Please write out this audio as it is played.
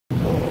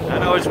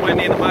know it's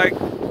windy in the mic,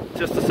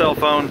 just a cell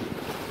phone.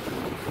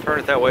 Turn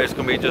it that way, it's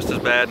going to be just as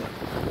bad.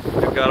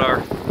 We've got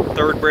our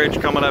third bridge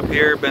coming up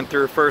here. Been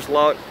through first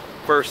lock,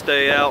 first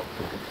day out.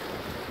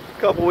 A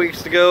couple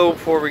weeks to go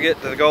before we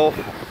get to the Gulf.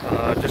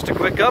 Just a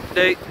quick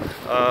update.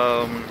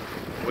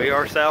 We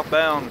are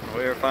southbound.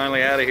 We are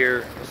finally out of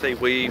here. I say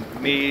we,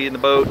 me in the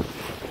boat,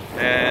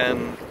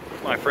 and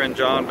my friend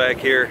John back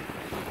here.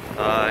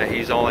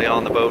 He's only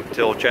on the boat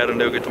till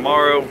Chattanooga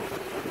tomorrow,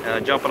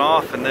 jumping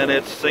off, and then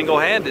it's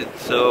single-handed.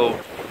 So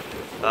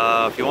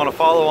if you want to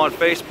follow on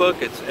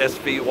Facebook, it's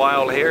SV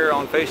Wild Hair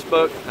on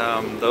Facebook.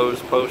 Those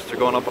posts are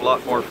going up a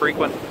lot more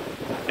frequent.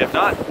 If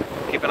not,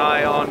 keep an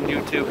eye on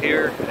YouTube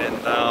here,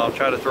 and I'll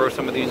try to throw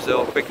some of these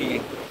little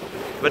quickie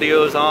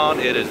videos on.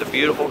 It is a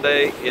beautiful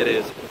day. It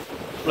is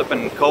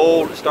flipping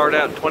cold. It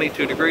started out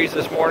 22 degrees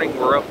this morning.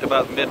 We're up to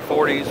about the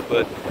mid-40s,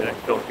 but it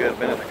feels good. I've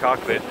been in the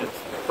cockpit. It's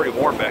pretty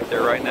warm back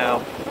there right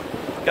now.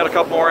 Got a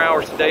couple more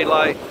hours of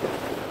daylight.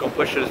 Gonna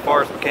push it as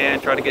far as we can.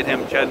 Try to get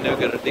him to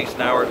Chattanooga at a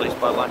decent hour, at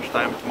least by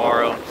lunchtime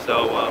tomorrow.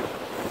 So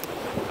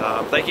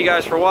thank you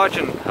guys for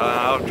watching.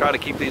 I'll try to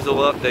keep these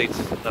little updates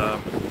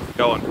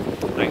going.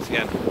 Thanks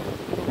again.